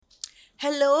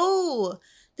Hello!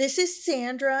 This is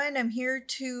Sandra, and I'm here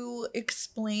to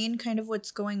explain kind of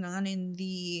what's going on in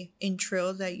the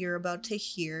intro that you're about to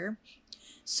hear.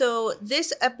 So,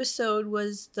 this episode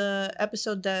was the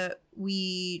episode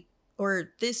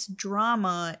this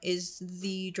drama is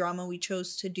the drama we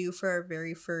chose to do for our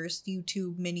very first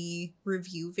YouTube mini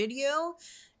review video.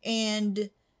 And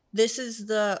this is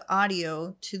the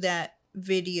audio to that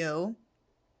video.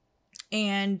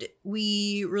 And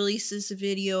we released this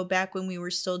video back when we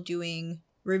were still doing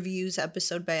reviews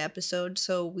episode by episode.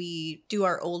 So we do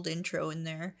our old intro in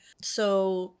there.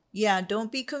 So yeah, don't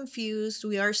be confused.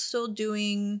 We are still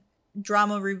doing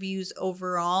drama reviews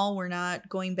overall. We're not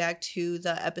going back to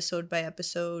the episode by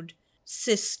episode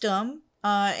system.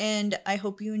 And I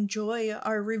hope you enjoy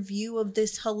our review of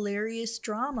this hilarious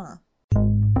drama.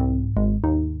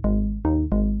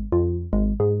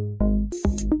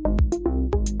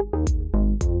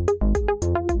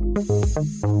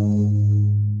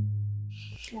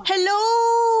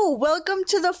 Hello! Welcome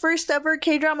to the first ever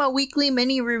Kdrama weekly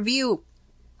mini review.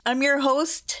 I'm your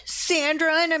host,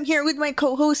 Sandra, and I'm here with my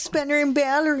co-hosts, Spencer and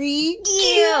Valerie.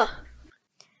 Yeah!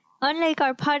 Unlike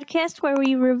our podcast where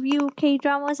we review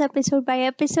K-dramas episode by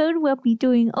episode, we'll be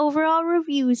doing overall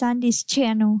reviews on this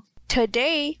channel.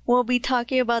 Today, we'll be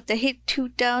talking about the hit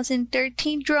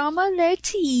 2013 drama,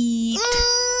 Let's Eat.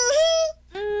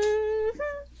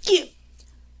 Yeah.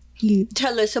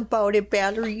 Tell us about it,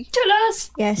 Valerie. Tell us!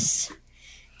 Yes.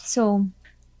 So,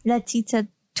 Let's Eat's a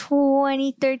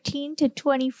 2013 to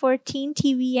 2014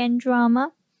 TVN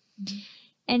drama.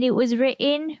 And it was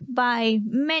written by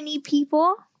many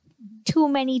people, too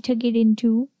many to get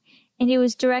into. And it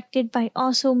was directed by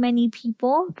also many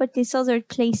people. But this other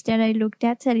place that I looked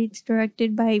at said it's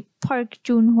directed by Park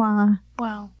Joon-hwa.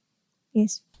 Wow.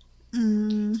 Yes.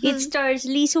 Mm-hmm. It stars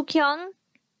Lee Soo-kyung,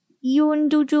 Yoon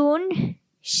Do-joon,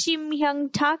 Shim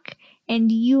Hyung-tak,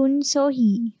 and Yoon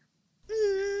So-hee.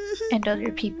 And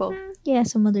other people. Yeah,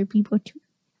 some other people too.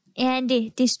 And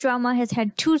this drama has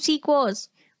had 2 sequels,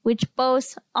 which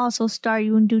both also star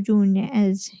Yoon Do-joon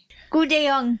as Koo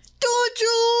Dae-young.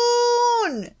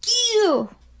 Do-joon! Ew!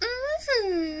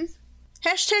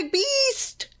 Hashtag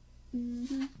beast!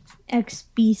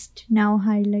 Ex-Beast now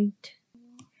highlight.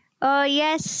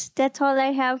 Yes, that's all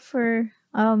I have for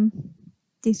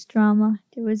this drama.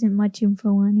 There wasn't much info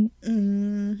on it.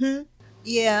 Mm-hmm.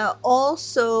 Yeah,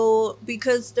 also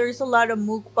because there's a lot of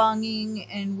mukbanging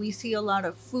and we see a lot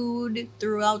of food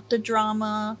throughout the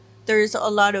drama. There's a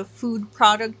lot of food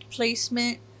product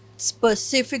placement.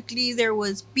 Specifically, there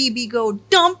was Bibigo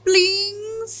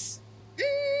dumplings.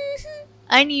 Mm-hmm.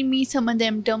 I need me some of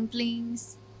them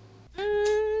dumplings.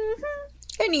 Mm-hmm.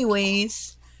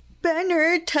 Anyways,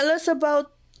 Banner, tell us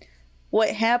about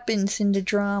what happens in the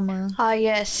drama.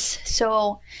 Yes.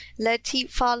 So, Let's Eat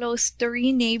follows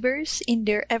 3 neighbors in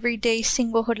their everyday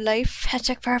singlehood life.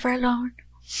 Hashtag forever alone.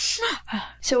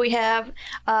 So we have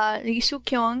Lee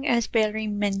Soo-kyung, as Valerie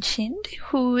mentioned,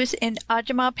 who's an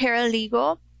Ajama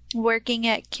paralegal working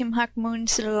at Kim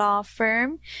Hak-moon's law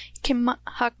firm. Kim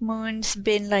Hak-moon's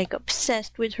been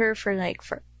obsessed with her for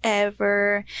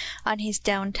forever. On his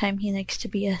downtime, he likes to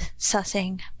be a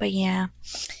sussing. But yeah,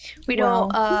 we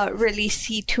don't really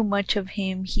see too much of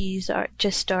him. He's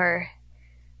just our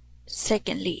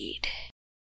second lead.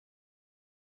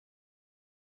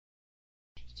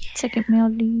 Second male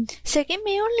lead. Second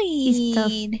male He's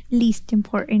lead. the least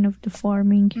important of the 4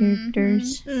 main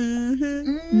characters.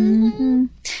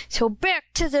 So back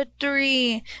to the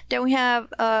 3. Then we have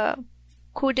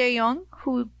Koo Dae-young,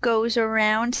 who goes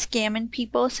around scamming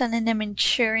people, selling them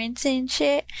insurance and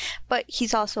shit. But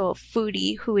he's also a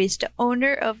foodie who is the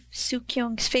owner of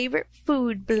Soo-kyung's favorite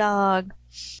food blog.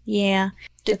 Yeah,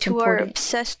 the That's 2 important. are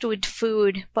obsessed with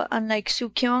food. But unlike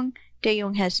Soo-kyung,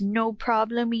 Dae-young has no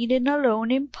problem eating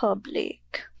alone in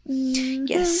public.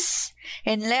 Yes.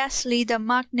 And lastly, the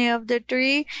maknae of the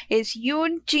 3 is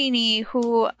Yoon Jinhee,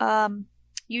 who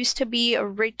used to be a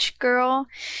rich girl.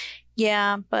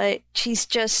 Yeah, but she's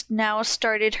just now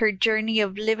started her journey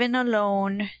of living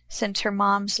alone since her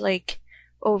mom's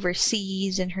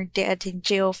overseas and her dad's in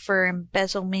jail for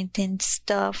embezzlement and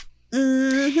stuff.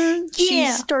 Mm-hmm. Yeah.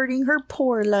 She's starting her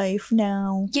poor life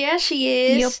now. Yeah, she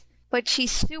is. Yep. But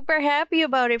she's super happy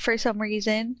about it for some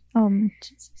reason.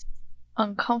 Jesus.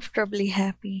 Uncomfortably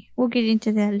happy. We'll get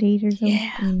into that later though.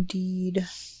 Yeah. Indeed.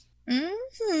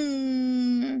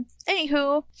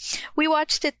 Anywho, we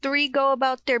watched the 3 go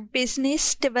about their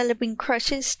business, developing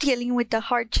crushes, dealing with the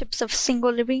hardships of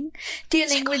single living,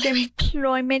 dealing with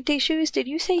employment issues. Did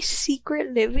you say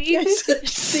secret living? Yes,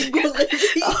 single living.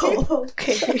 Oh,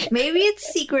 okay. Maybe it's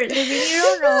secret living, you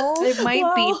don't know. It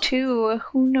might be Well. too.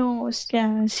 Who knows?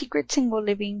 Yeah. Secret single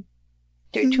living.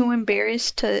 They're too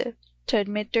embarrassed to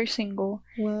admit they're single.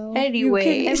 Well,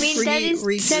 Anyway, I mean, that is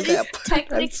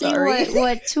technically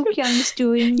what Sookyung's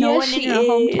doing. No Yeah, one in she her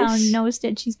hometown is. knows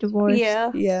that she's divorced.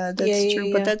 Yeah. Yeah, that's Yeah, true.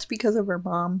 yeah. But that's because of her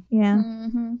mom. Yeah.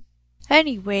 Mm-hmm.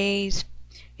 Anyways,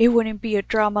 it wouldn't be a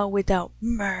drama without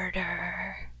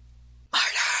murder.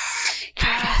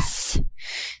 Yes.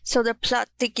 So the plot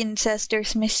thickens as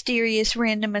there's mysterious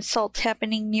random assault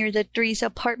happening near the three's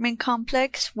apartment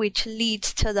complex, which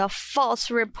leads to the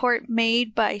false report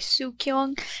made by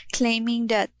Sookyung claiming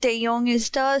that Taeyong is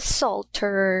the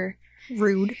assaulter.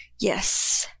 Rude.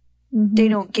 Yes. Mhm, They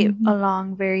don't get mhm.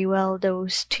 along very well,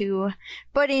 those two.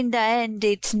 But in the end,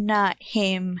 it's not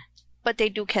him. But they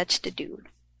do catch the dude.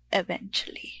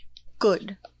 Eventually.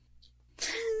 Good.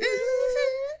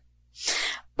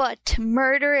 But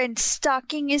murder and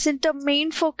stalking isn't the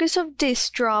main focus of this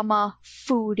drama.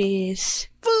 Food is.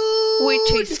 Food!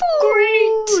 Which is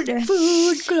great.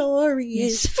 Food,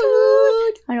 glorious Yes,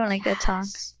 food! I don't like that song.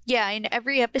 Yeah, in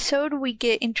every episode, we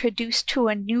get introduced to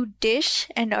a new dish,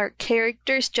 and our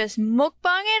characters just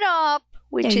mukbang it up,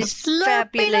 which They is slurp it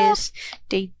fabulous.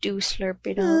 They do slurp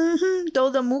it up. Mm-hmm.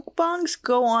 Though the mukbangs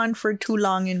go on for too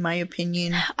long, in my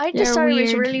opinion. I just They're thought it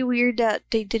was weird. really weird that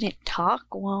they didn't talk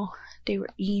while they were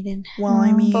eating. Well,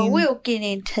 I mean, But we'll get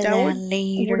into that, would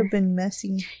later. have been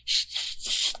messy.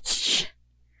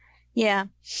 Yeah.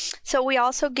 So we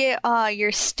also get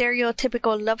your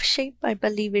stereotypical love shape. I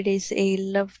believe it is a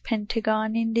love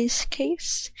pentagon in this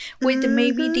case, with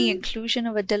maybe the inclusion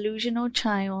of a delusional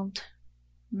child.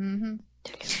 Mm-hmm.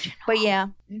 But yeah,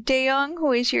 Daeyoung,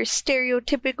 who is your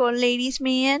stereotypical ladies'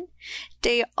 man,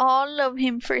 they all love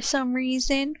him for some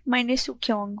reason, minus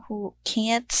Sookyung, who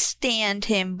can't stand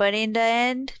him. But in the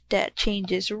end, that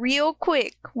changes real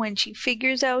quick when she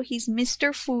figures out he's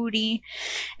Mr. Foodie,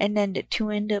 and then the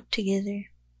two end up together.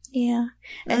 Yeah,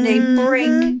 and they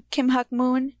break Kim Hak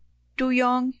Moon, Do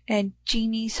Young, and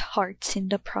Jeannie's hearts in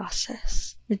the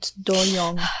process. It's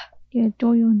Doyoung. Yeah,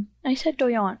 Doyon. I said Do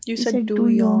Young. You said said Doyoung.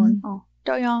 Doyoung. Oh,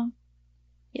 Do Young.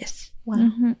 Yes. Wow.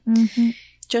 Mm-hmm, mm-hmm.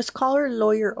 Just call her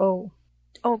Lawyer O.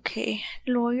 Okay,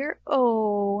 Lawyer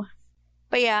O.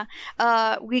 But yeah,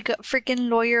 we got freaking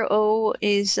Lawyer O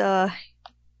is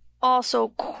also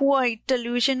quite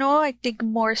delusional. I think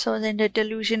more so than the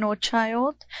delusional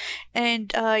child.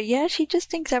 And yeah, she just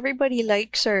thinks everybody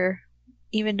likes her,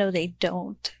 even though they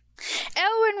don't.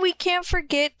 Oh, and we can't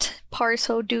forget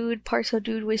Parcel Dude. Parcel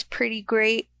Dude was pretty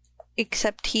great,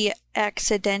 except he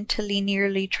accidentally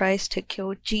nearly tries to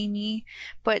kill Jeannie.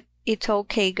 But it's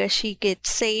okay, because she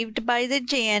gets saved by the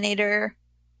janitor.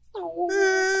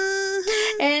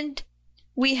 And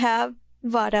we have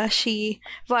Varashi.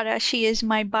 Varashi is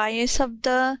my bias of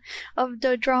the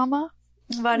drama.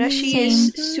 Varashi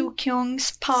is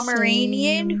Sookyung's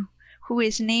Pomeranian, Same. who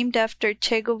is named after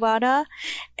Che Guevara,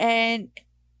 and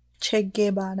Che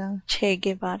Guevara. Che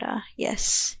Guevara,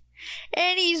 yes.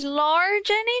 And he's large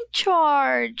and in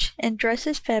charge, and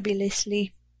dresses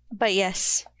fabulously. But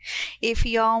yes, if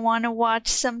y'all want to watch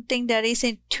something that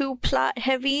isn't too plot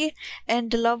heavy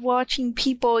and love watching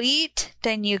people eat,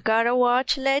 then you gotta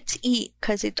watch Let's Eat,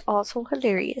 because it's also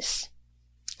hilarious.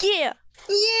 Yeah!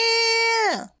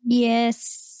 Yeah!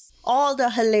 Yes. All the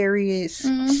hilarious,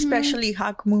 especially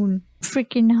Hak Moon.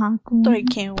 Freaking Haku. I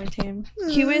can't with him.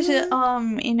 He was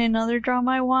in another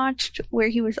drama I watched where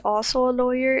he was also a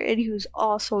lawyer and he was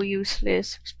also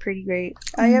useless. It was pretty great.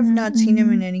 I have not seen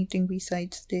him in anything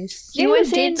besides this. He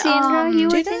was in, in Sandra. He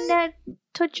was did in I? that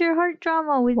Touch Your Heart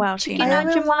drama with Wow, Chicken Sandra. I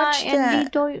haven't Ajima watched and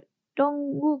that. Lee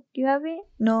Dong-wook. You have it?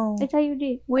 No. I thought you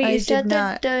did. Wait, I is that did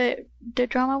not. the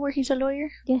drama where he's a lawyer?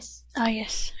 Yes. Ah,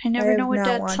 yes. I I never have know what not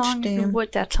that watched song, him.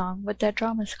 what that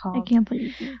drama's I called. can't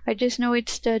believe it. I just know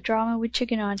it's the drama with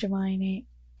Chicken Ajima in it.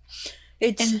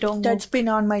 It's And Dongwook. that's been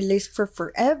on my list for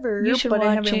forever, You should but I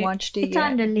watch haven't it. watched it It's yet.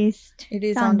 on the list. It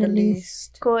is It's on the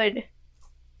list. Good.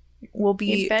 We'll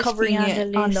be It best covering be on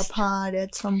it the on the list. pod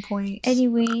at some point.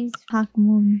 Anyways,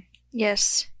 Hakmoon.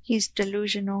 Yes, he's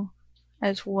delusional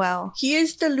as well. He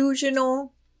is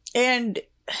delusional, and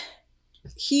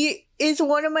he is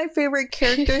one of my favorite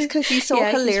characters because he's so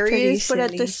Yeah, he's pretty hilarious. But at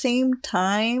the silly. same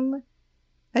time,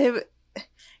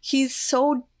 he's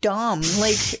so dumb.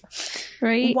 Like,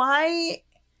 Right?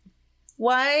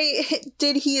 why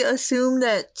did he assume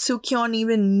that Sookyung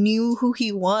even knew who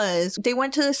he was? They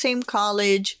went to the same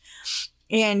college,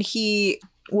 and he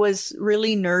was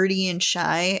really nerdy and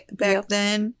shy back Yep.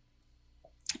 then.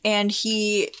 And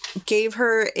he gave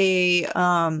her a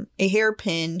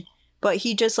hairpin, but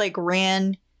he just like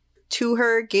ran to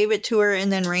her, gave it to her,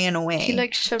 and then ran away. He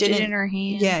like shoved it Didn't- in her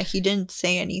hand. Yeah, he didn't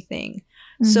say anything.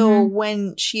 So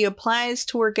when she applies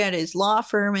to work at his law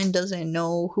firm and doesn't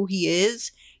know who he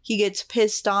is, he gets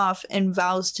pissed off and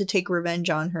vows to take revenge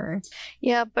on her.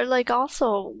 Yeah, but like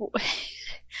also,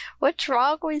 what's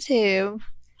wrong with him?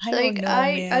 I Like, don't know,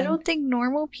 I man. don't think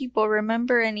normal people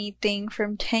remember anything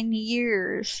from 10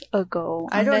 years ago.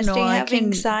 I don't unless know, they I have can-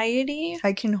 anxiety.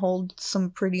 I can hold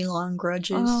some pretty long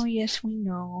grudges. Oh, yes, we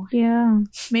know. Yeah.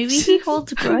 Maybe he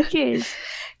holds grudges.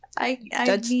 I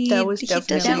That mean, was he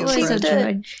definitely doesn't That a was seem a grudge.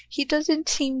 grudge. he doesn't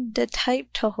seem the type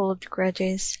to hold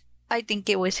grudges. I think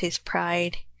it was his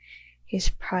pride. His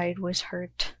pride was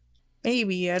hurt.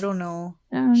 Maybe, I don't know.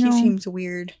 I don't He know. seems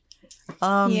weird.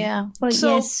 Yeah. But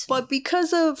So, yes. but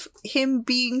because of him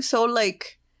being so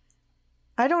like,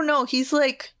 I don't know, he's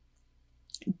like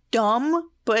dumb,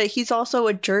 but he's also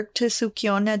a jerk to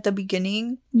Sukyeon at the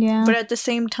beginning. Yeah. But at the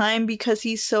same time, because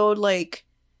he's so like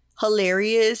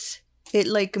hilarious, it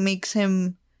like makes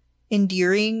him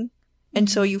endearing, and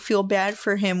so you feel bad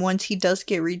for him once he does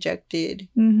get rejected.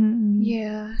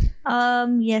 Yeah.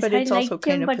 Yes, But I it's also liked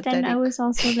him, kinda but then I pathetic. was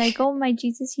also like, oh my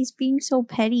Jesus, he's being so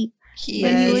petty. He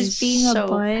But he was is being a so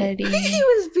butt. petty.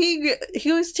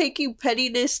 he was taking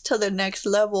pettiness to the next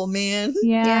level, man.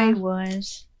 Yeah, Yeah. he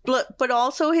was. But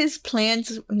also his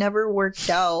plans never worked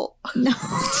out. No.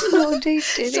 No, they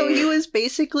didn't. So he was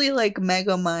basically like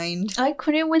Mega Mind. I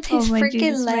couldn't with Oh his my freaking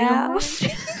Jesus, laugh.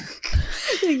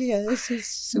 Yes, his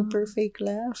super fake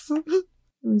laugh. It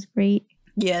was great.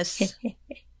 Yes.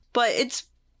 But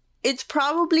it's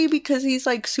probably because he's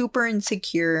like super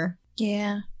insecure.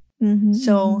 Yeah.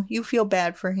 So you feel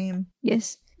bad for him.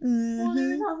 yes.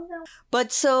 Mhm.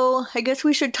 But so I guess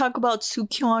we should talk about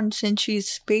Sukyeon since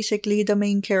she's basically the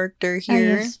main character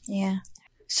here. yes. Yeah.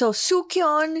 So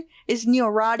Sukyeon is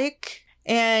neurotic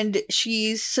and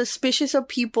she's suspicious of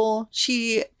people.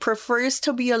 She prefers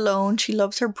to be alone. She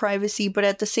loves her privacy, but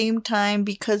at the same time,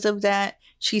 because of that,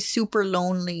 she's super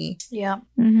lonely. Yeah.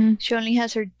 Mm-hmm. She only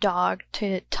has her dog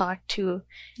to talk to.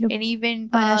 Yep. And even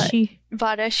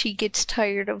But she gets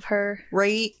tired of her.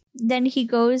 Right? then he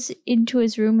goes into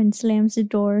his room and slams the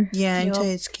door. Yeah, into Yup.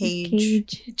 his His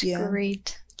cage. It's Yeah.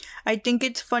 great. I think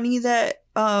it's funny that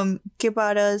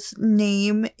Kibara's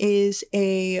name is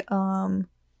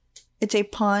it's a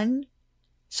pun.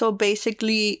 So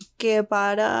basically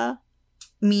Kibara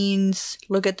means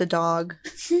look at the dog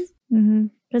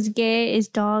Because gay is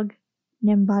dog,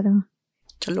 Nembara.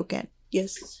 to look at.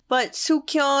 Yes. But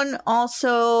Sukyeon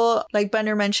also, like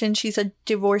Banner mentioned, she's a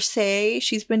divorcee.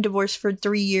 She's been divorced for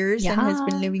 3 years and has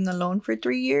been Yeah. living alone for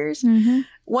 3 years. Mm-hmm.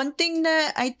 One thing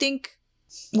that I think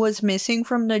was missing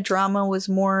from the drama was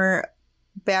more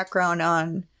background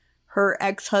on her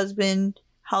ex-husband,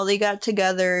 how they got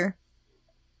together,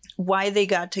 why they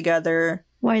got together,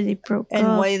 Why they broke and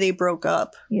up. why they broke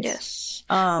up. Yes.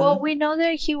 Um, Well, we know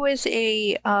that he was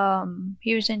he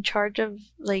was in charge of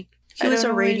like he I was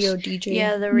don't a know radio his- DJ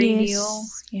Yeah, the radio.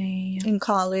 Yes. Yeah. in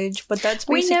college, but that's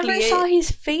We basically never it. saw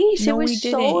his face. No, it we was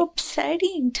didn't. so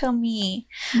upsetting to me.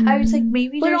 I was like,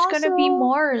 maybe But there's gonna be also-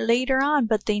 more later on,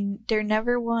 but there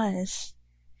never was.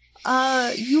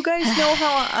 You guys know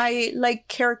how I like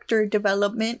character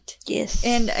development, Yes.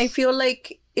 and I feel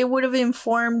like it would have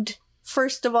informed,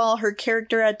 first of all, her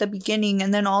character at the beginning,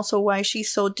 and then also why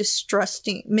she's so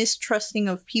mistrusting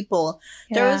of people.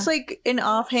 There was like an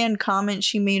offhand comment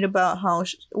she made about how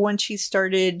when she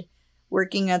started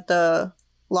working at the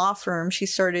law firm, she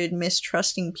started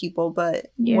mistrusting people, but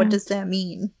Yeah. what does that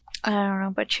mean? I don't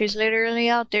know, but she's literally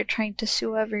out there trying to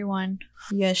sue everyone.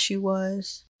 Yes, she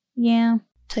was. Yeah.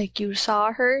 It's like you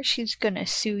saw her, she's gonna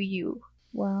sue you.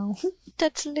 Wow.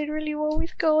 That's literally what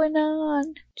was going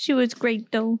on. She was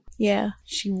great though. Yeah.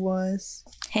 She was.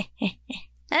 Eh?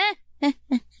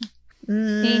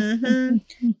 hmm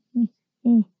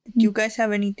Do you guys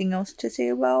have anything else to say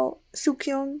about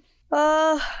Sukyeon?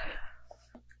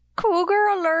 Cool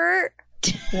girl alert.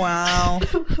 Wow.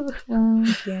 Wow.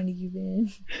 Can't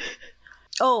even.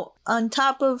 Oh, on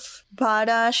top of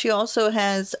Bada, she also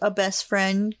has a best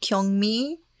friend,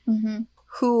 Kyungmi, Mm-hmm.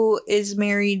 who is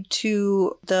married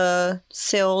to the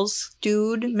sales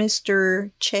dude,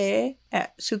 Mr. Che,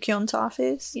 at Sukyeon's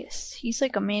office. Yes, he's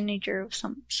like a manager of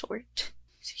some sort.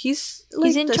 He's like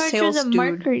He's in the charge of sales the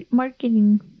dude.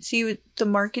 marketing. See, the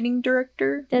marketing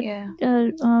director? That, Yeah.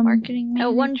 Marketing. Marketing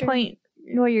At one manager. point,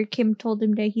 lawyer Kim told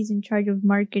him that he's in charge of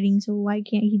marketing, so why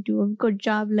can't he do a good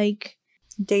job like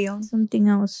Daeyoung. something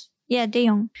else? Yeah,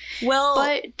 Daeyoung. Well,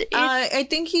 But I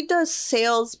think he does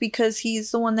sales because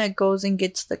he's the one that goes and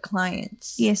gets the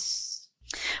clients. Yes.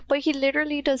 but he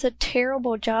literally does a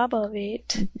terrible job of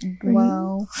it.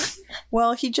 Wow.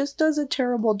 Well, he just does a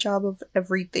terrible job of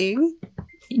everything.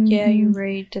 Yeah, Mhm. you're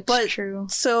right. That's But- true.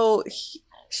 So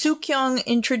Soo-kyung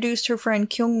introduced her friend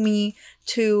Kyung-mi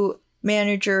to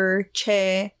manager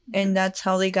Che, and that's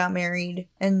how they got married.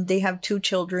 And they have 2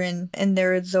 children, and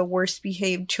they're the worst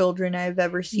behaved children I've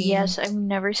ever seen. Yes, I've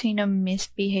never seen a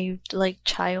misbehaved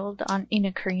child in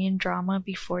a Korean drama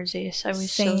before this. I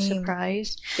was so Same.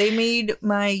 surprised. They made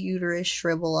my uterus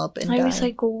shrivel up and I die. was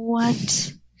like,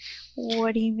 what?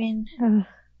 What even?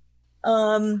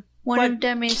 One But- of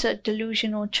them is a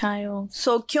delusional child.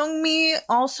 So Kyung-mi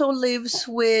also lives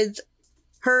with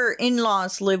her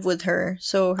in-laws live with her.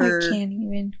 So I can't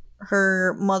even.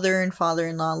 her mother and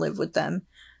father-in-law live with them.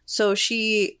 So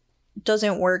she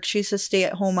doesn't work. She's a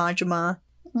stay-at-home ajumma,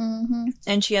 Mm-hmm.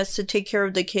 and she has to take care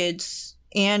of the kids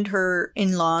and her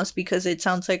in-laws because it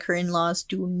sounds like her in-laws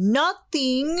do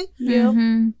nothing. Yep.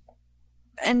 Mhm.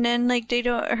 And then they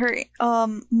don't. Her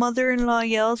mother-in-law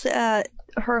yells at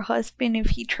her husband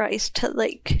if he tries to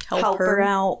help her her.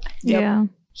 out. Yep. Yeah.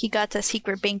 He got a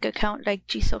secret bank account like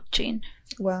Jisuk-jin.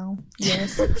 Wow.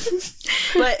 Yes.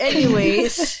 But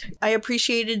anyways, I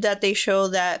appreciated that they show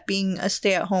that being a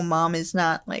stay-at-home mom is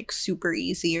not super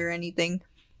easy or anything.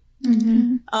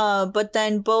 Mhm. But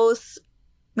then both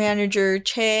manager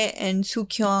Che and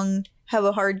Soo-kyung have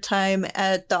a hard time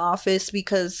at the office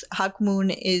because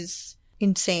Hakmoon is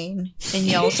insane and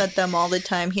yells at them all the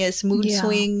time. He has mood Yeah.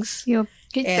 swings. Yep.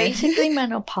 He's And- basically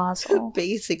menopausal.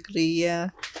 Basically, yeah.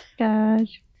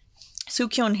 Gosh.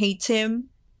 Soo-kyung hates him.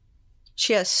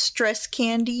 She has stress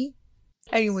candy.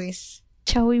 Anyways.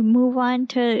 Shall we move on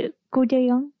to Go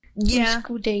Dae-young? Yeah.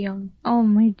 Who's Young? Oh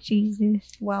my Jesus.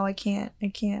 Wow, I can't.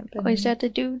 Oh, is that the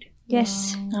dude?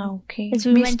 Yes. Wow. Okay. As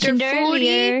we Mr. mentioned Foodie?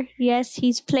 earlier, yes,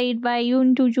 he's played by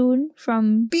Yoon Do-jun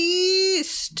from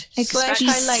Beast! Slash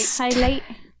Beast highlight. Highlight.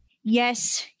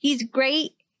 Yes, he's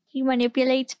great. He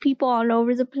manipulates people all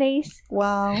over the place.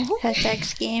 Wow. Hashtag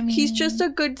scamming. He's just a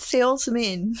good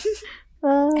salesman.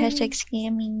 Hashtag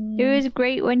scamming. It was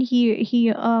great when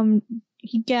he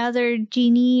gathered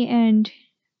Jeannie and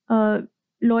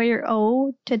Lawyer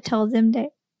O to tell them that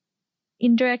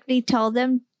indirectly tell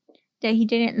them that he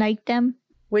didn't like them.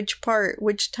 Which part?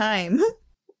 Which time?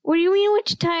 What do you mean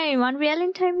which time? On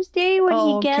Valentine's Day when Oh,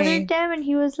 he okay. gathered them and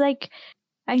he was like,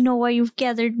 I know why you've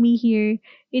gathered me here.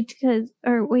 It's because,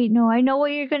 or wait, no, I know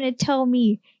what you're going to tell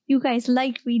me. You guys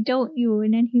like me, don't you?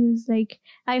 And then he was like,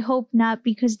 I hope not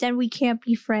because then we can't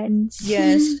be friends.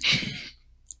 Yes.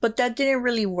 But that didn't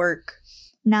really work.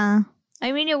 Nah.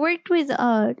 I mean, it worked with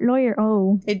Lawyer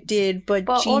O. It did, but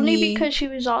only Genie- because she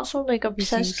was also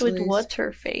obsessed with useless. what's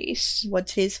her face.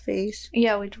 What's his face?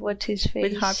 Yeah, with what's his face.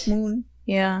 With Hakmoon.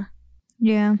 Yeah.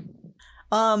 Yeah.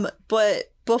 But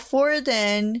before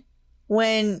then,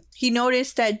 when he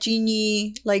noticed that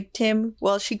Genie liked him,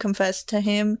 well, she confessed to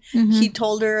him. Mhm. He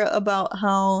told her about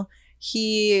how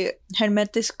he had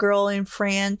met this girl in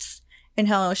France and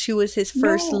how she was his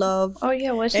first No. love. Oh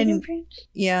yeah, was it And- in France?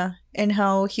 Yeah, and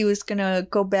how he was gonna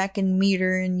go back and meet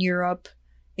her in Europe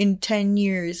in 10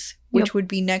 years, which Yep. would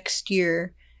be next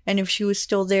year. And if she was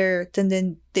still there,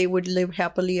 then they would live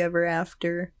happily ever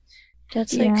after.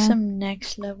 That's Yeah. some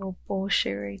next level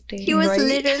bullshit right there. He was Right?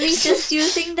 literally just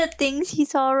using the things he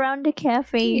saw around the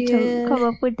cafe Yeah. to come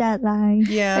up with that line.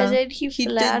 Yeah. And then he He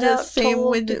did flat the out same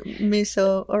told with Miss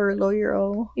O or Lawyer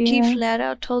O. He Yeah. flat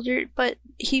out told her, but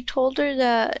he told her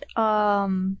that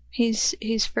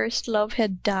his first love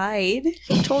had died.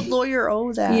 He told Lawyer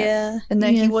O that. Yeah, And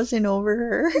that he Yeah. wasn't over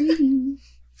her.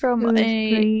 from It was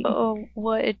a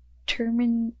great. a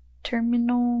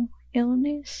terminal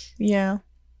illness. Yeah.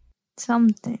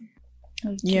 Something.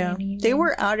 I Yeah. can't They even-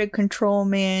 were out of control,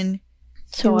 man.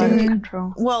 so out of they-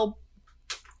 control. Well,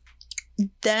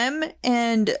 them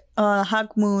and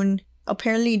Hakmoon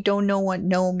apparently don't know what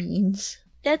no means.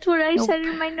 That's what I Nope. said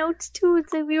in my notes too.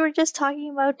 It's like we were just talking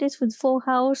about this with Full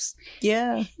House,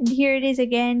 Yeah. and here it is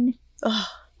again. Ugh.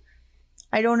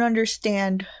 I don't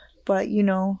understand, but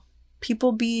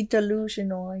people be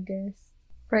delusional, I guess.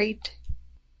 Right.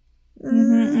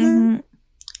 Mhm.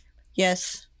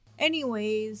 Yes.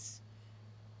 Anyways,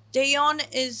 Daeon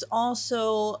is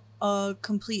also a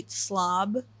complete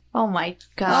slob. Oh my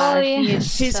god. Oh, yeah. he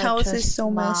is His such house a is so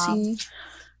slob. messy.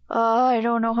 Oh, I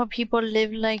don't know how people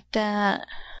live like that.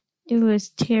 It was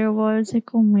terrible. I was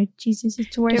like, oh my Jesus,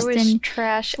 it's worse There was than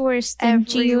trash Jiyun.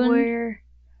 everywhere.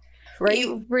 Right?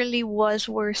 It really was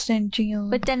worse than June.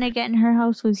 But then again, her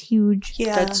house was huge.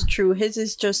 yeah, That's true. His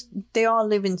is just, they all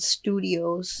live in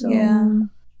studios. So. Yeah.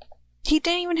 he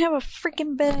didn't even have a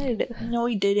freaking bed. No,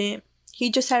 he didn't.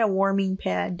 He just had a warming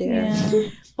pad there. Yeah.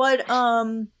 But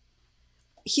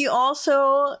he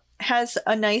also has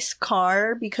a nice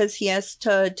car because he has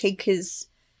to take his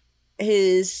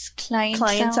Clients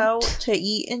clients out to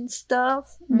eat and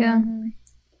stuff. Yeah. Mhm.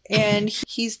 and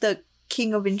he's the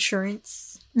king of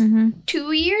insurance. Mm-hmm.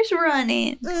 2 years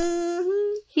running.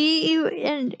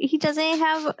 He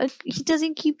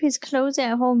doesn't keep his clothes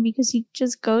at home because he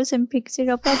just goes and picks it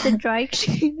up at the dry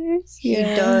cleaners. He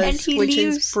does, And he which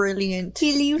leaves- is brilliant.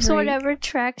 He leaves Right. whatever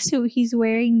tracksuit he's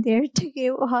wearing there to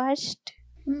get washed.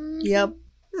 Yep.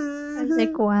 I was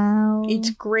like, wow. It's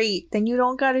great. Then you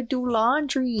don't gotta do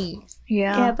laundry.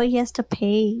 Yeah, but he has to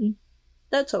pay.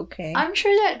 That's okay. I'm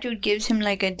sure that dude gives him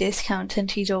like a discount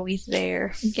since he's always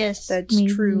there. I guess That's maybe.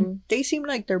 true. They seem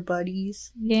like they're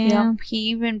buddies, Yeah. Yep. He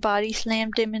even body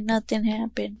slammed him and nothing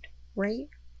happened. right?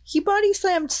 He body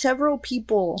slammed several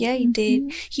people. Yeah, he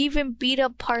did. He even beat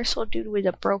up Parcel Dude with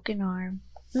a broken arm.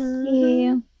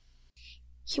 Yeah.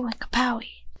 He went kapowie.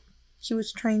 He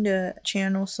was trying to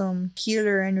channel some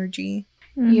healer energy.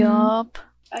 Mhm. Yup.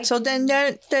 So then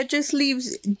that just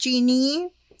leaves Jeannie,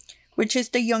 which is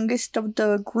the youngest of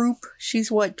the group.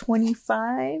 She's what,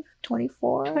 25?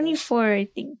 24? 24, I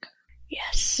think.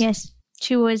 Yes. Yes,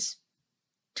 she was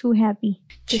too happy.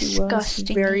 She was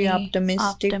Disgustingly very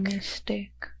optimistic.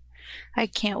 I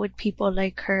can't with people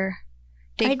like her.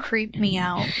 They I- creep me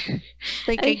out.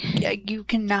 Like, you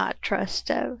cannot trust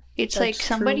them. It's like That's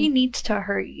somebody true. needs to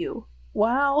hurt you.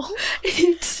 Wow.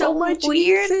 It's so my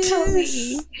weird to me.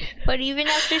 Jesus. But even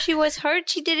after she was hurt,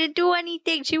 she didn't do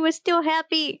anything. She was still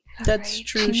happy. That's Right.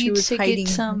 true. She needs was to hiding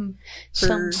get some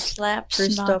her slaps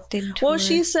stuff. knocked into Well, her.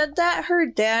 she said that her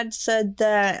dad said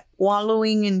that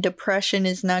wallowing in depression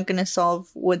is not going to solve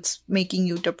what's making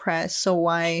you depressed, so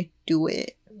why do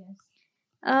it?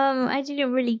 I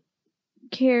didn't really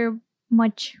care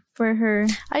much for her.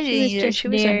 I she didn't was either. just She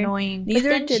was there. annoying. Neither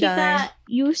Then did she I. got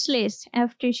useless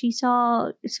after she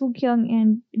saw Sookyung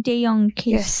and Daeyoung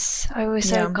kiss. Yes, I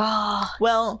was Yeah. like, oh,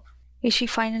 Well, is she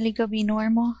finally gonna be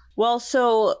normal?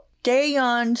 so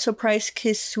Daeyeon surprise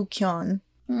kissed Sookyun,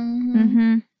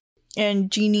 Mm-hmm.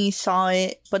 and Jeannie saw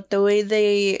it, but the way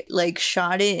they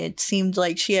shot it, it seemed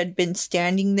like she had been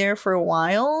standing there for a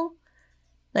while.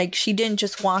 Like she didn't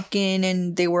just walk in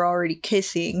and they were already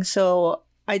kissing. So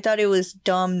I thought it was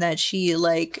dumb that she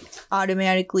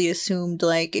automatically assumed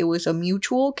it was a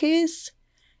mutual kiss,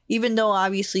 even though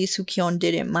obviously Sookyun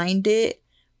didn't mind it,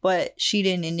 but she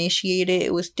didn't initiate it.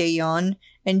 It was Daeyeon,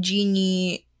 and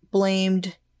Jeannie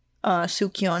blamed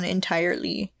Sookyun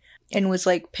entirely and was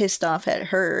pissed off at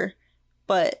her,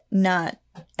 but not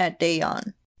at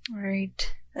Daeyeon.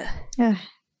 Right.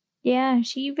 Yeah,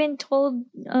 she even told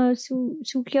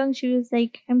Sookyung, she was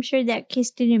like, I'm sure that kiss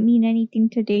didn't mean anything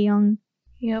to Daeyoung.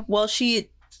 Yep. Well, she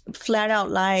flat out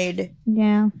lied.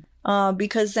 Yeah.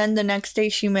 Because then the next day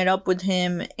she met up with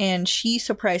him and she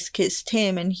surprise kissed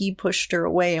him and he pushed her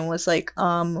away and was like,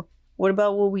 what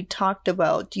about what we talked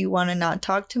about? Do you want to not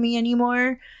talk to me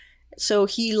anymore? So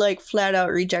he flat out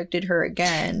rejected her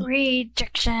again.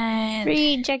 Rejection.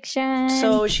 Rejection.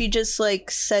 So she just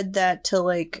said that to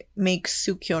make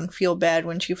Sookyun feel bad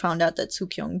when she found out that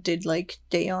Sookyun did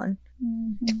Daeyeon.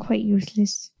 It's quite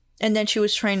useless. And then she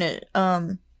was trying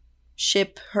to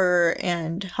ship her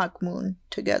and Hakmoon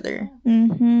together.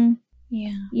 Mm-hmm.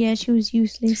 Yeah. Yeah, she was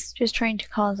useless. Just trying to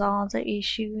cause all the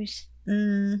issues.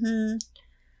 Mm-hmm.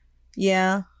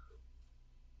 Yeah.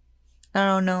 I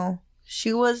don't know.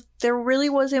 There really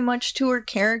wasn't much to her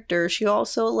character. She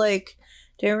also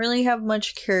didn't really have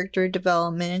much character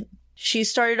development. She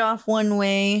started off one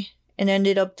way and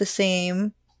ended up the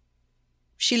same.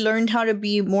 She learned how to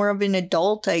be more of an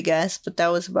adult, I guess, but that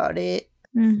was about it.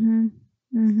 Mm-hmm.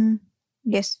 Mm-hmm.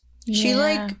 Yes. She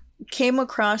Yeah, came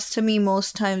across to me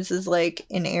most times as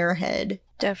an airhead.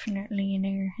 definitely an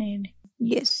airhead.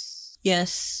 Yes.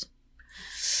 Yes.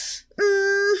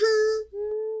 Mm-hmm.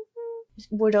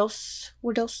 What else?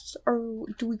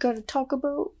 Do we gotta talk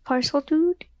about? Parcel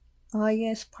dude? Ah,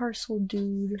 yes, Parcel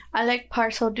Dude. I like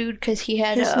Parcel Dude because he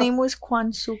had His name was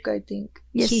Kwansuk, I think.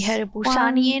 he had a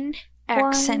Busanian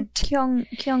accent.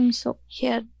 Kyung Sok. He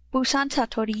had Busan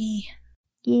Satori.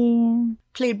 Yeah.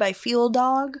 Played by Field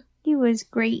Dog. He was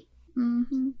great.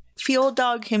 Mm-hmm. Field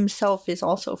Dog himself is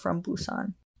also from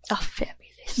Busan. Oh,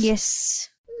 fabulous. Yes.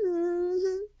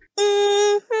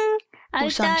 Mm-hmm.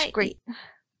 Busan's great.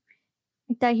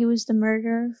 I thought he was the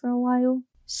murderer for a while.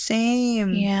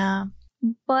 Same. Yeah.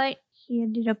 But he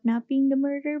ended up not being the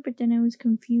murderer, but then I was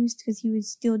confused because he was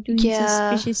still doing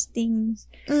Yeah. suspicious things.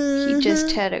 He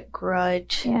just had a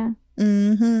grudge. Yeah.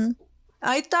 Mm-hmm.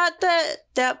 I thought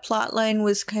that plot line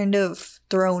was kind of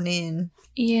thrown in.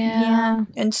 Yeah.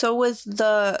 And so was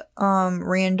the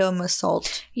random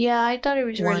assault. Yeah, I thought it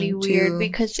was really 1, weird 2.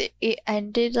 because it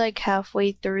ended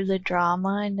halfway through the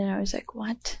drama, and then I was like,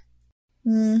 what?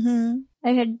 Mm-hmm. I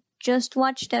had just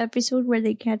watched the episode where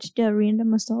they catch the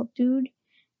random assault dude,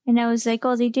 And I was like,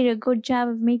 oh, they did a good job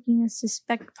of making us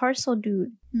suspect Parcel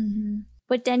Dude. Mm-hmm.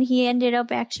 But then he ended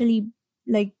up actually,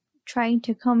 like, trying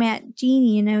to come at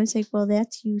Jeannie, and I was like, well,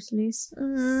 that's useless.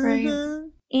 Right.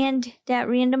 And that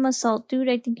random assault dude,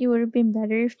 I think it would have been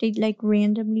better if they, like,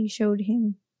 randomly showed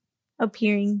him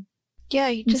appearing. Yeah,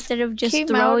 he just Instead of just came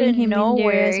throwing out of him in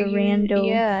there as a nowhere. rando.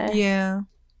 Yeah. Yeah.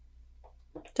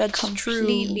 That's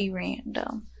completely true.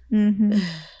 random. Mm-hmm.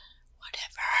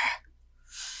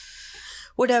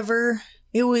 Whatever.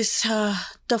 It was,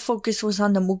 the focus was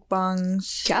on the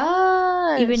mukbangs.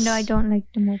 Yes. Even though I don't like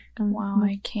the mukbang. Wow,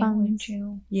 I can't with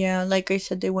you. Yeah, like I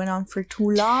said, they went on for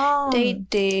too long. They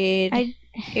did.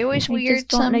 It was I weird just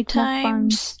don't like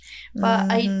sometimes,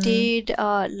 but I Mhm. did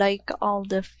like all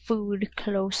the food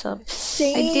close-ups.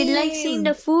 Same. I did like seeing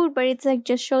the food, but it's like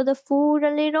just show the food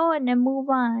a little and then move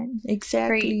on.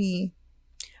 Exactly.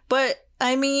 But,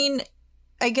 I mean,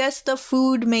 I guess the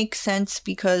food makes sense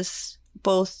because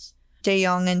both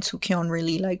Daeyoung and Sukyeon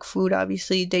really like food.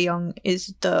 Obviously, Daeyoung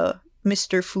is the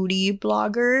Mr. Foodie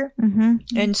blogger, Mm-hmm.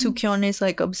 and Sukyeon is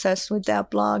like obsessed with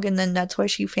that blog, and then that's why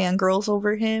she fangirls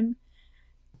over him.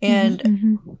 And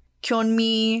Mm-hmm.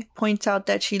 Kyunmi points out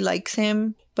that she likes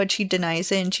him, but she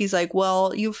denies it, and she's like,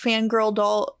 well, you fangirled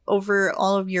all over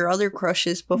all of your other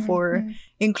crushes before, Mhm.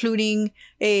 including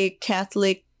a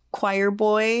Catholic choir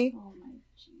boy,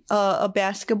 a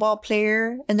basketball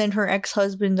player, and then her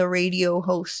ex-husband, the radio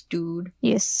host dude.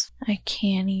 Yes. I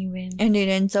can't even. And it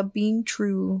ends up being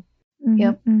true. Mm-hmm.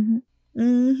 Yep.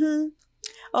 Mm-hmm.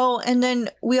 Oh, and then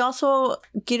we also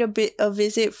get a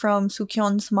visit from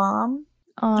Sukyeon's mom.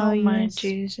 Oh my yes.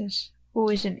 Jesus. Who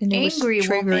is an And it was angry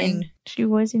triggering. woman. She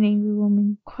was an angry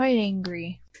woman. Quite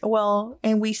angry. Well,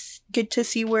 and we get to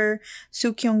see where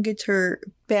Sukyeon gets her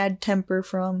bad temper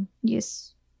from.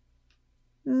 Yes.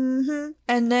 And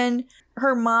then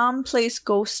her mom plays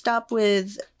Ghost Stop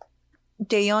with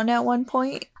Daeyeon at one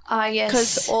point. Yes.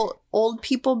 Because old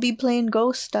people be playing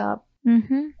Ghost Stop.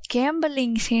 Mm-hmm.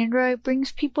 Gambling, Sandra, it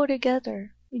brings people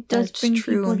together. It does That's bring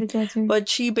true. people together. But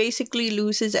she basically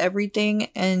loses everything,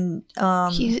 and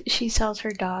She sells her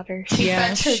daughter. She yeah,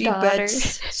 bets her she daughter.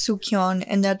 bets Sukyeon,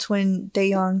 and that's when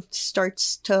Daeyeon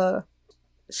starts to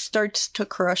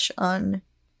crush on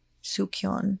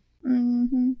Sukyeon.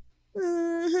 Mm-hmm.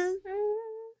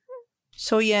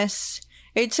 So yes,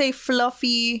 it's a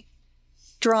fluffy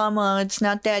drama. It's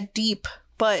not that deep,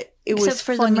 but it Except was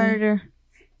for funny. the murder.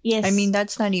 Yes. I mean,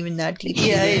 that's not even that deep.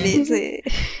 Yeah, it is.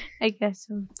 I guess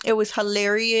so. It was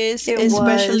hilarious, It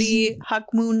especially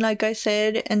Hakmoon, like I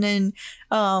said, and then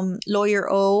Lawyer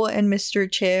O and Mr.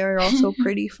 Che are also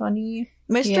pretty funny.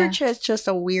 Mr. Yeah. Che is just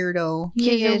a weirdo. He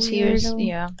He's a is. weirdo.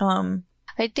 Yeah.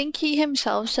 I think he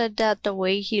himself said that the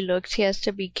way he looks, he has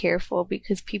to be careful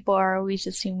because people are always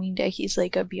assuming that he's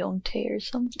like a Beyonce or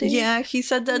something. Yeah, he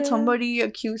said that Yeah. somebody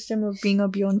accused him of being a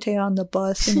Beyonce on the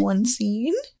bus in one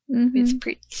scene. Mm-hmm. It's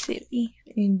pretty silly.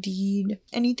 Indeed.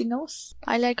 Anything else?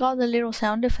 I like all the little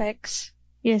sound effects.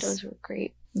 Yes. Those were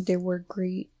great. They were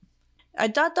great. I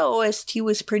thought the OST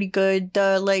was pretty good.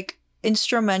 The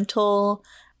instrumental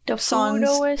The songs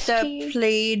food OST. that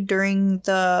played during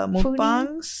the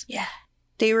mukbangs, Yeah.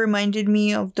 they reminded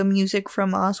me of the music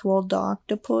from Oswald the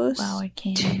Octopus. Wow, I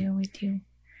can't deal with you.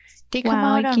 They come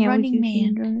Wow, out I on can't with Running you,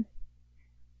 Man Sandra.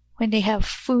 when they have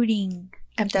fooding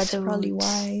episodes. That's probably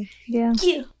why. Yeah.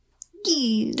 Yeah.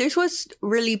 This was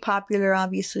really popular,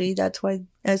 obviously. That's why,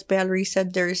 as Valerie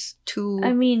said, there's two.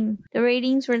 I mean, the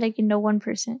ratings were like in the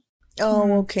 1%.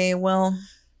 Oh, okay. Well,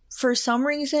 for some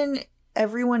reason,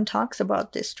 everyone talks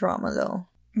about this drama, though.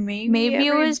 Maybe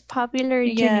it was popular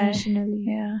Yeah. internationally.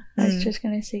 Yeah, I was Mm. just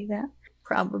gonna say that.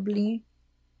 Probably.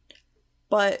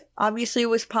 But obviously, it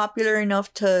was popular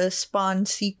enough to spawn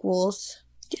sequels.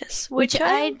 Yes, Which which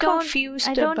I I'm don't- confused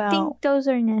I don't about. think those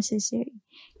are necessary.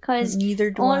 Because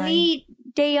Neither do only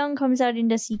Daeyoung comes out in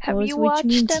the sequels, you which watched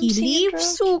means them, he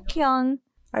leaves Sandra? Sukyeong.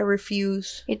 I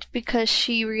refuse. It's because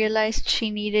she realized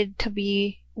she needed to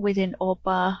be with an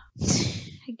oppa.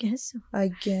 I guess so.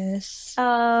 I guess.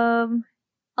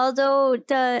 Although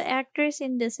the actress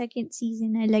in the second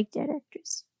season, I like that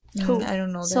actress. Who? I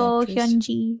don't know that. So actress.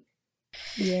 Hyunji,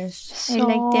 Yes. I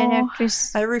like that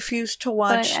actress. I refuse to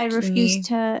watch. But I refuse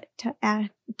to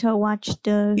watch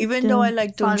the Even the though I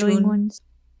like following Dojun. ones.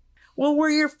 What were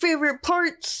your favorite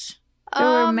parts? There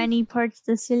were many parts,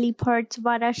 the silly parts.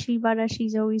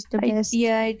 Barashi's always the best. I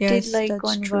Yes, did like that's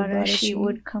when true, Barashi Barashi.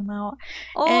 would come out.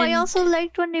 Oh, I And- also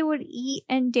liked when they would eat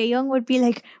and Daeyoung would be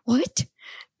like, "What?"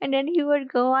 And then he would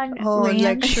go on Oh, rants.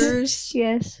 lectures.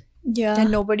 Yes. Yeah. And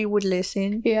nobody would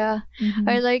listen. Yeah. Mhm.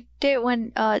 I liked it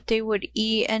when they would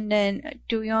eat and then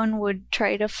Dooyeon would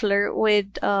try to flirt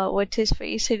with what's his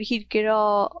face and he'd get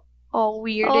all all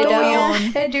weirded Oh, out,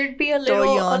 yeah. and there'd be a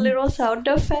Doyeon. little sound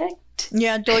effect.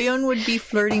 Yeah, Doyeon would be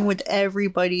flirting with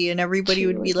everybody, and everybody She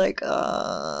would be would. like,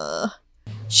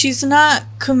 She's not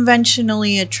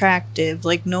conventionally attractive.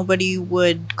 Like, nobody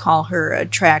would call her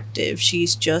attractive.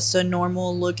 She's just a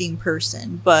normal looking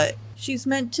person. But she's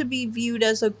meant to be viewed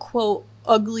as a, quote,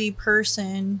 ugly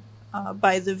person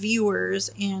by the viewers.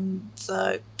 And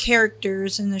the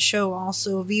characters in the show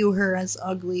also view her as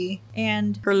ugly.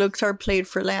 And her looks are played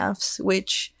for laughs,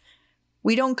 which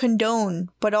we don't condone.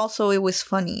 But also, it was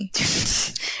funny.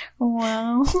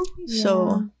 Wow.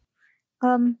 So...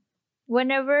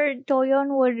 Whenever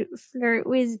Doyeon would flirt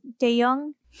with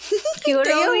Daeyoung, he would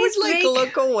Daeyoung always would, like, make,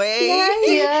 look away.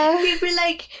 Yeah. He'd be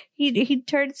like, he'd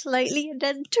turn slightly and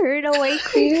then turn away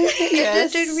quickly.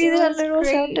 Yes. There'd be It that was little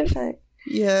sound great. effect.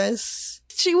 Yes.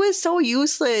 She was so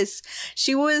useless.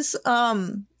 She was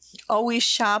always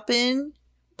shopping,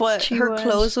 but She her was.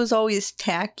 clothes was always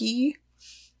tacky.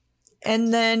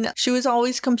 And then she was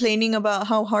always complaining about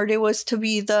how hard it was to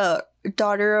be the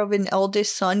daughter of an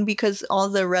eldest son because all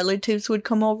the relatives would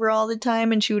come over all the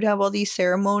time and she would have all these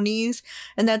ceremonies.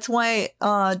 And that's why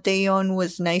Daeyeon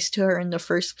was nice to her in the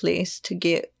first place, to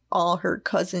get all her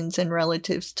cousins and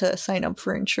relatives to sign up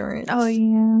for insurance. Oh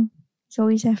yeah, it's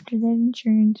always after that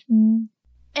insurance, man.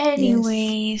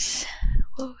 Anyways,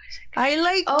 what was it? I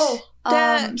liked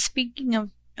that. Speaking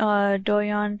of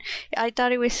Doyeon, I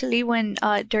thought it was silly when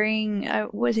during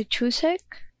was it Chuseok?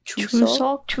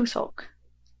 Chuseok.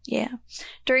 Yeah,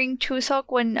 during Chuseok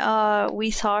when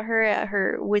we saw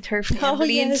her with her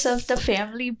family and stuff, the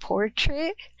family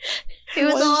portrait. It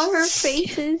was all her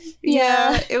faces.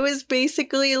 Yeah, it was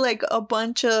basically like a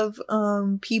bunch of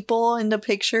people in the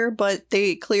picture, but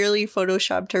they clearly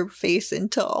photoshopped her face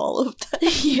into all of them.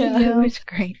 Yeah, it was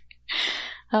great.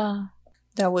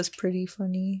 That was pretty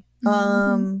funny.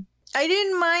 Mhm. I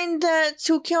didn't mind that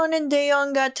Sookyun and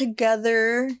Daeyeon got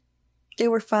together. They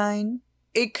were fine.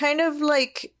 It kind of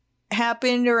like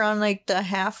happened around like the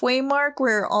halfway mark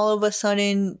where all of a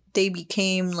sudden they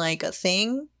became like a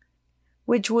thing,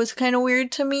 which was kind of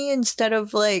weird to me, instead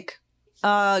of like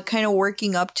kind of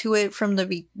working up to it from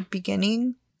the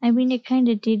beginning. I mean, it kind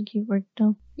of did get worked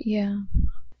up. Yeah.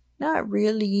 Not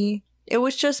really. It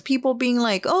was just people being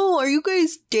like, "Oh, are you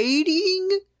guys dating?"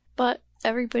 But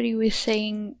everybody was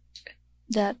saying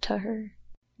that to her.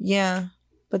 Yeah,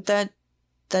 but that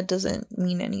doesn't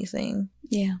mean anything.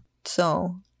 Yeah.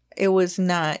 So it was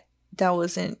not, that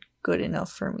wasn't good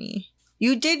enough for me.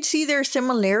 You did see their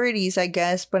similarities, I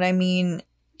guess, but I mean,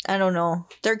 I don't know.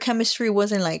 Their chemistry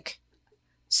wasn't like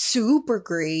super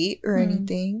great or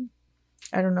anything.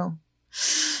 I don't know.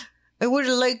 I would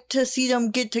have liked to see them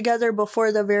get together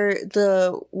before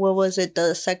what was it,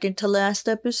 the second to last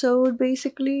episode,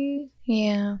 basically.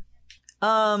 Yeah.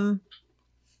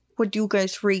 What do you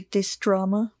guys rate this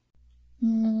drama?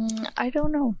 I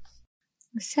don't know.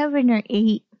 7 or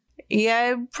 8.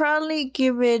 Yeah, I'd probably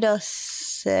give it a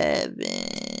 7.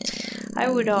 I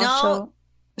would No, also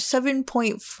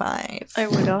 7.5. I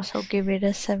would also give it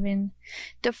a 7.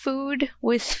 The food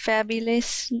was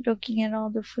fabulous, looking at all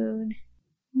the food.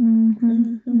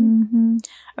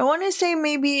 I want to say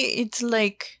maybe it's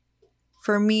like,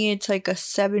 for me, it's like a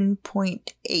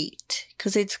 7.8.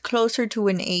 Because it's closer to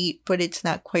an 8, but it's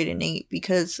not quite an 8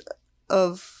 because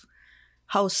of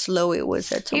how slow it was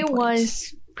at some It points.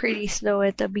 was pretty slow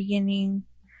at the beginning,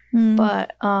 Mm.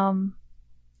 but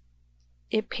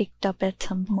it picked up at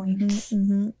some points.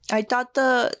 I thought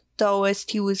the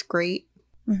OST was great.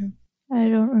 I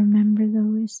don't remember the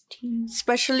OST.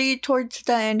 Especially towards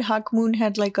the end, Hakmoon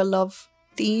had like a love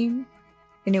theme,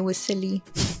 and it was silly.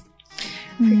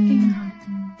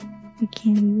 I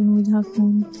can't even with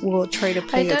Hakmoon. We'll try to I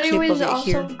play a thought it clip was of it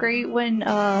also here. great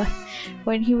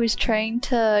when he was trying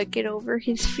to get over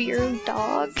his fear of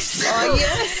dogs. Oh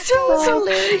yes, that was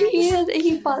hilarious.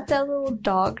 He bought that little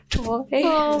dog toy.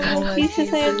 Oh, my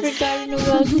Jesus, I had Jesus. forgotten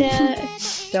about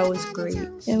that. That was great.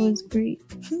 That was great.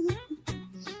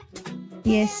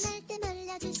 Yes.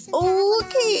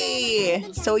 Okay,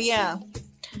 so yeah,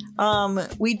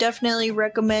 we definitely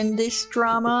recommend this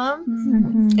drama.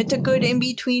 Mhm. It's a good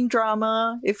in-between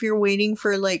drama if you're waiting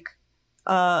for like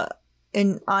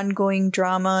an ongoing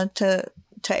drama to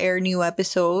air new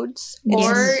episodes.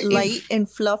 Or It's if- light and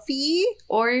fluffy.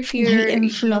 Or if Light and you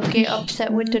fluffy. get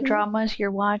upset with the Mhm. dramas you're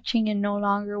watching and no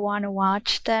longer want to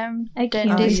watch them, I then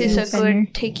can't this is a yes.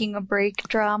 good taking a break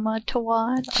drama to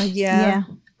watch. Yeah.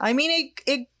 I mean,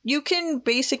 it you can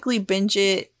basically binge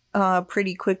it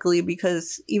pretty quickly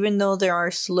because even though there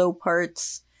are slow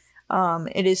parts,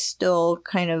 it is still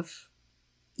kind of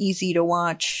easy to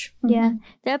watch. Yeah.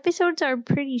 The episodes are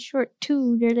pretty short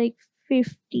too. They're like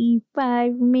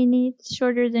 55 minutes,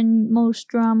 shorter than most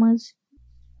dramas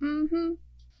Mm-hmm.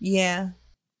 Yeah.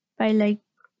 by like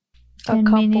A 10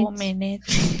 couple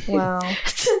minutes. minutes. Wow.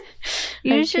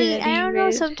 Usually, I don't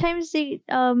know. Sometimes the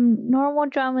normal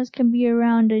dramas can be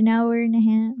around an hour and a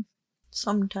half.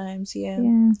 Sometimes, yeah.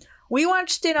 Yeah, We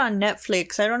watched it on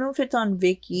Netflix. I don't know if it's on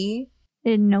Viki.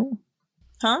 didn't know,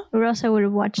 Huh? or else I would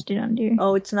have watched it on there.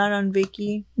 Oh, it's not on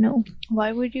Viki. No,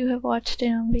 Why would you have watched it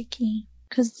on Viki?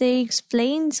 because they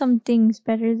explain some things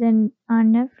better than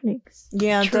on Netflix.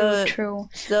 Yeah, True.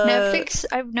 the Netflix,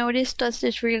 I've noticed, does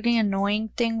this really annoying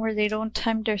thing where they don't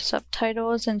time their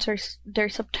subtitles, and so their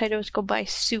subtitles go by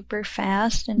super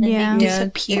fast, and then Yeah. they yeah,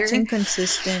 disappear. it's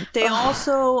inconsistent. They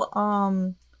also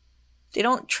they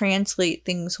don't translate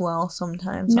things well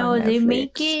sometimes. No, on they Netflix.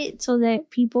 make it so that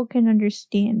people can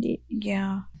understand it.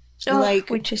 Yeah. Like,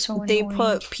 which is so They annoying.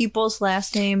 put people's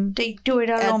last name They do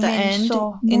it at the end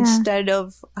Yeah. instead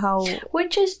of how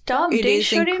which is dumb. it They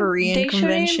is in shouldn't. Korean they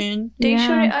convention. They Yeah.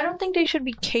 shouldn't. I don't think they should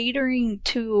be catering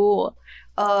to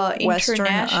Western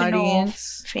international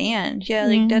audience. fans. Yeah,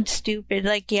 Yeah. like that's stupid.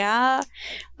 Like, yeah,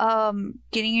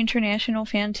 getting international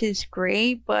fans is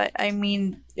great, but I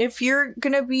mean, If you're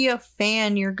gonna be a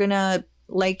fan, you're gonna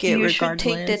like it you regardless. should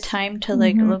take the time to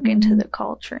like Mhm, look into mhm. the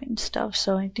culture and stuff.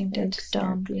 So I think that's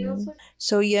dumb. Exactly.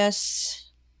 So yes,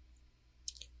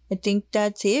 I think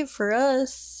that's it for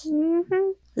us.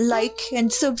 Mm-hmm. Like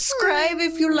and subscribe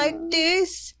if you like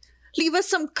this. Leave us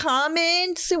some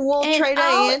comments and we'll try to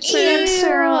answer.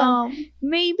 answer 'em.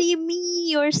 Maybe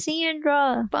me or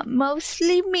Sandra. But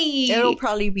mostly me. It'll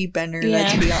probably be Benner,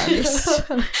 let's be honest.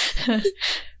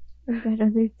 We've got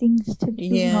other things to do.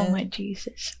 Yeah. Oh my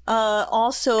Jesus.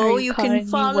 Also, you can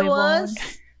follow us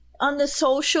on the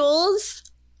socials.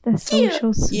 The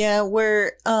socials. Yeah,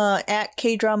 we're at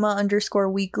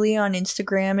Kdrama_weekly on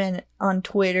Instagram and on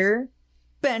Twitter.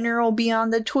 Benner will be on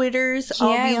the Twitters. Yeah,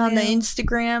 I'll be on the I will.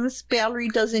 Instagrams. Valerie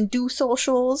doesn't do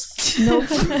socials. Nope.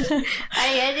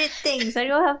 I edit things. I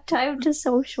don't have time to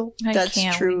social. That's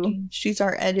can't true. wait. She's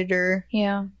our editor.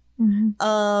 Yeah.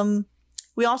 Mm-hmm.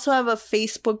 We also have a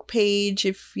Facebook page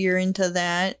if you're into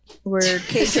that. We're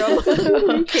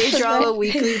Kdrama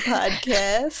Weekly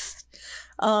Podcast.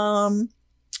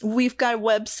 We've got a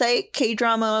website,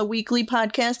 Kdrama Weekly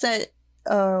Podcast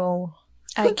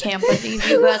I can't believe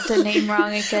you got the name wrong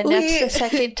again. That's We- the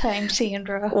second time,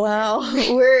 Sandra. Wow.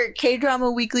 We're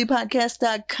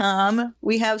kdramaweeklypodcast.com.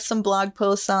 We have some blog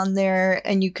posts on there,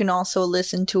 and you can also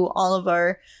listen to all of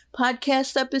our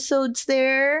podcast episodes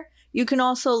there. You can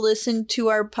also listen to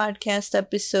our podcast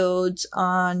episodes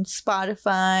on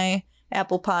Spotify,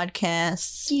 Apple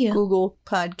Podcasts, Yeah. Google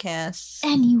Podcasts,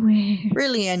 Anywhere.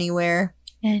 really anywhere.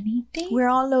 Anything? We're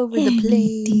all over the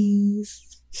place.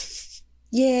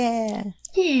 Yeah.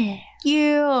 Yeah.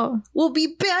 Yeah. We'll be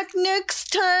back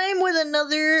next time with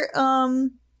another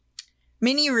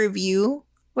mini review.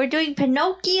 We're doing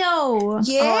Pinocchio.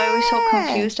 Yeah. Oh, I was so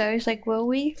confused. I was like, will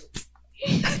we?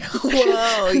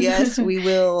 Whoa, yes, we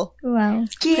will. Wow.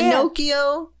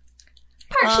 Pinocchio.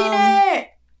 Parching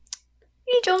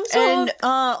And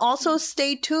also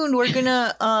stay tuned. We're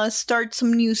gonna start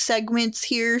some new segments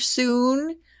here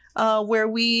soon, where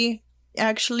we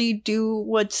actually do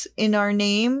what's in our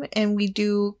name, and we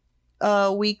do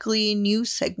weekly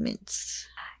news segments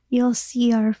You'll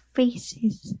see our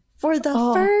faces. for the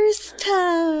Oh. first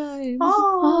time.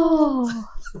 Oh.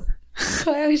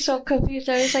 I was so confused.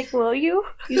 I was like, will you?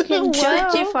 You can Wow.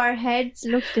 judge if our heads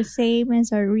look the same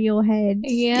as our real heads.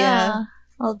 Yeah.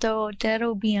 Although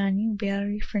that'll be on you,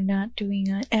 Barry, for not doing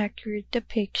an accurate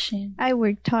depiction. I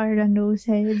worked hard on those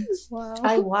heads. Wow.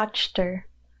 I watched her.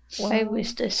 I Wow.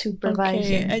 was the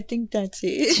supervisor. Okay, I think that's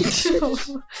it.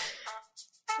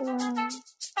 Wow.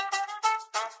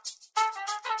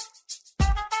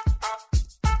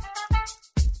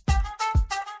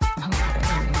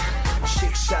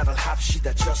 식사를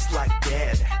합시다 just like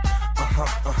that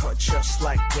just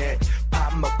like that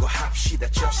밥 먹고 합시다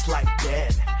just like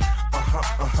that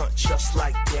just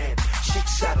like that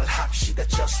식사를 합시다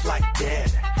just like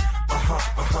that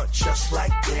just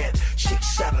like that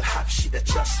식사를 합시다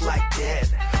just like that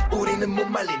우리는 못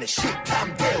말리는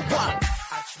식탐 대왕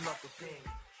아침 먹고 땡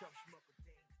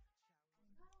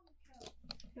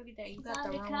Look at that, you got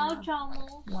the Rona.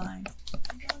 Why?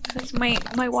 Because my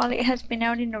wallet has been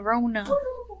out in the Rona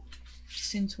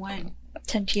Since when?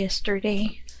 since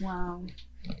yesterday. Wow.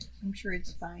 I'm sure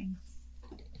it's fine.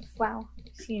 Wow.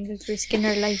 Sandra's risking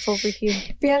her life over here.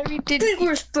 Barry did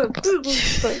I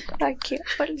can't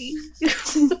believe I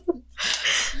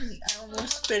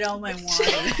almost spit out my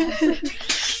water.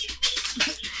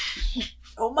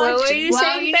 Oh much. What were you Wow,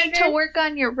 saying? You need better. to work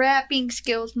on your rapping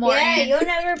skills more. Yeah, you'll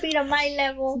never be to my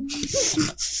level.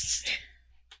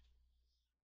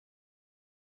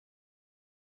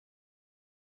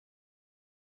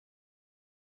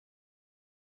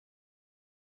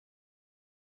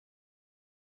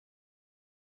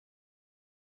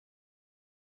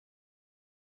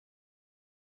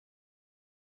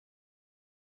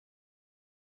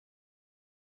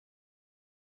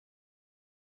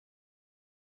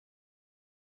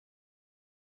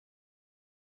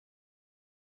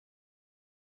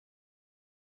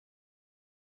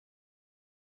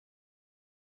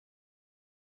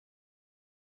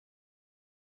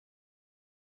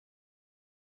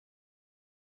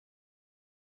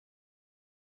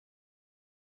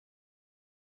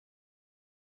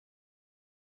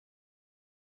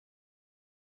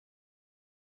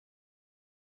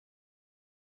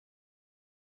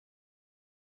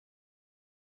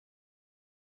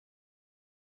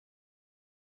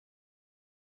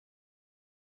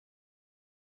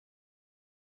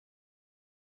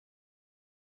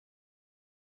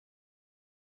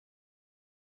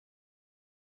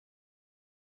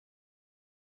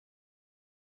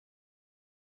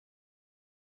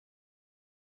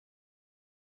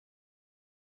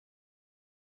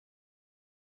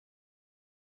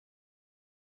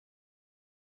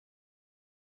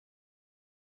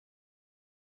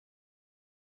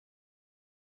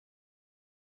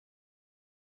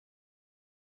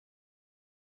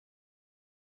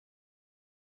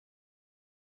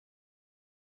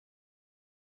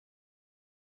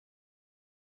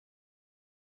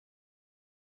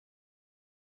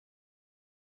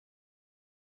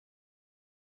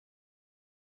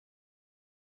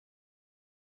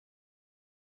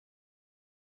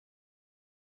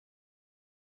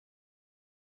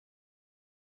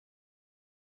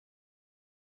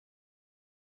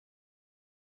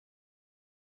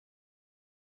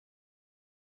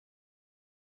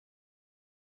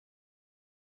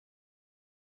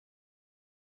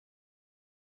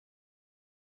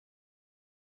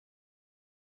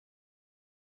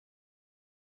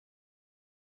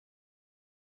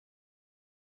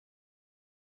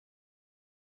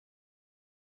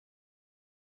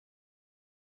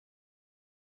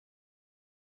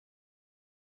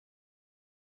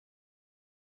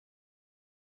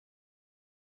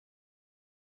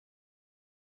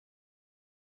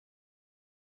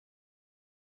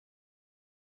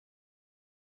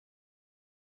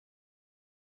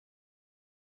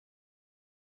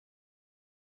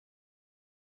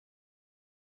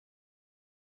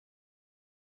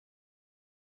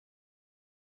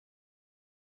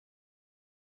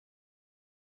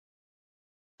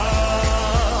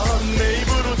 내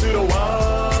입으로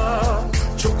들어와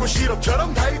초코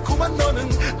시럽처럼 달콤한 너는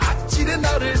아찔해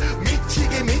나를